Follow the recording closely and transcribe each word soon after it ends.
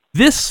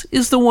This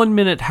is the 1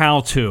 Minute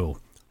How-To.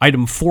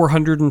 Item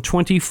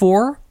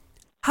 424,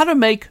 how to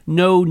make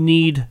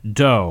no-knead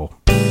dough.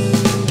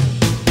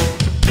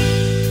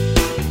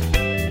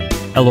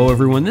 Hello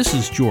everyone, this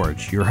is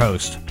George, your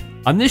host.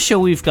 On this show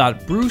we've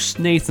got Bruce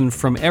Nathan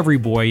from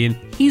Everyboy, and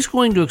he's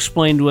going to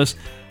explain to us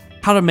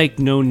how to make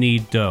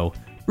no-knead dough.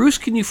 Bruce,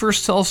 can you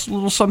first tell us a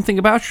little something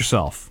about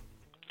yourself?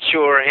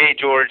 Sure. Hey,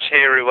 George.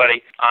 Hey,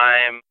 everybody.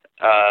 I'm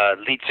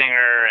lead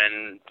singer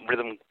and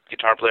rhythm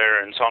guitar player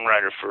and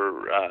songwriter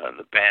for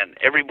the band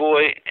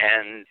Everyboy,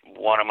 and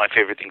one of my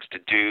favorite things to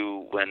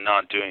do when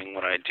not doing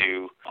what I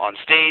do on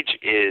stage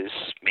is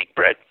make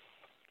bread.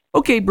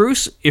 Okay,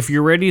 Bruce, if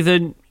you're ready,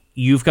 then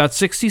you've got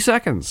 60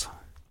 seconds.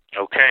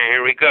 Okay,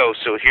 here we go.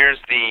 So here's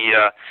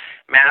the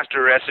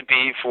master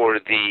recipe for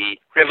the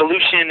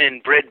revolution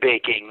in bread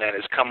baking that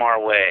has come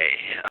our way.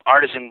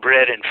 Artisan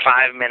bread in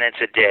 5 minutes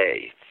a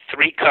day.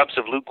 3 cups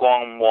of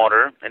lukewarm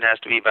water, it has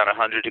to be about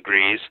 100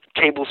 degrees,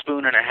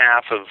 tablespoon and a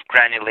half of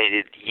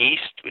granulated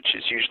yeast, which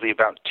is usually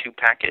about 2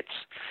 packets,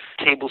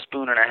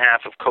 tablespoon and a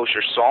half of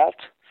kosher salt,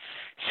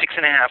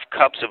 6.5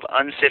 cups of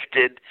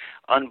unsifted,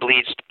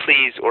 unbleached,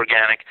 please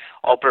organic,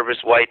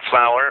 all-purpose white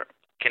flour.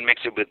 Can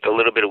mix it with a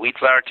little bit of wheat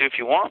flour too if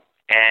you want,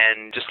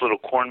 and just a little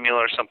cornmeal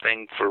or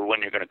something for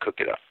when you're going to cook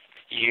it up.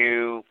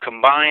 You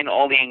combine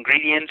all the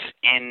ingredients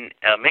in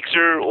a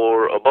mixer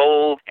or a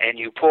bowl, and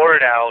you pour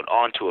it out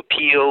onto a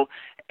peel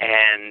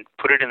and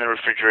put it in the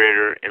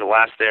refrigerator. It'll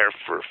last there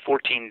for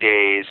 14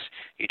 days.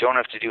 You don't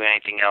have to do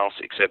anything else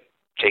except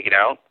take it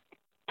out,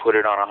 put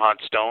it on a hot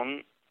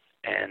stone,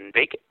 and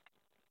bake it.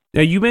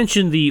 Now, you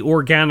mentioned the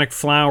organic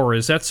flour.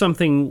 Is that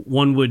something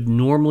one would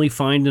normally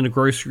find in a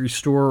grocery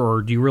store,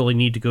 or do you really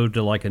need to go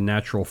to like a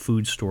natural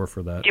food store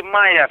for that? You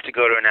might have to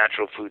go to a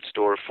natural food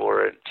store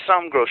for it.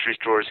 Some grocery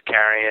stores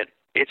carry it.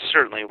 It's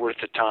certainly worth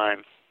the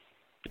time.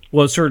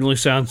 Well, it certainly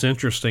sounds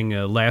interesting.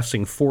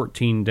 Lasting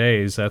 14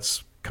 days,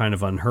 that's kind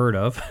of unheard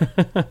of.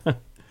 And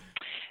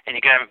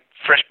you can have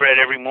fresh bread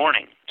every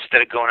morning.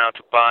 Instead of going out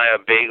to buy a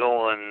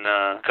bagel and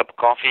a cup of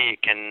coffee, you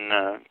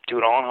can do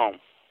it all at home.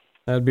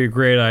 That'd be a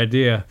great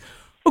idea.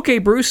 Okay,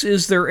 Bruce,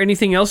 is there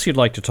anything else you'd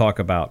like to talk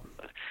about?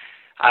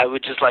 I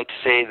would just like to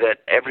say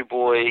that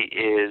Everyboy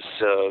is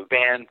a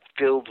band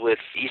filled with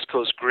East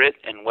Coast grit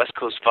and West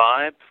Coast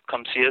vibe.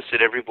 Come see us at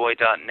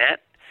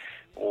everyboy.net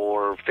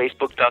or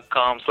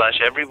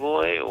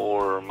facebook.com/everyboy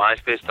or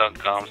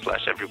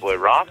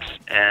myspace.com/everyboyrocks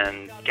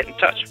and get in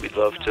touch. We'd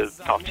love to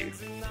talk to you.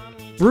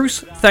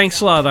 Bruce,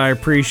 thanks a lot. I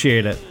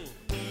appreciate it.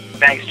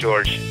 Thanks,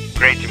 George.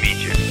 Great to meet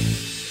you.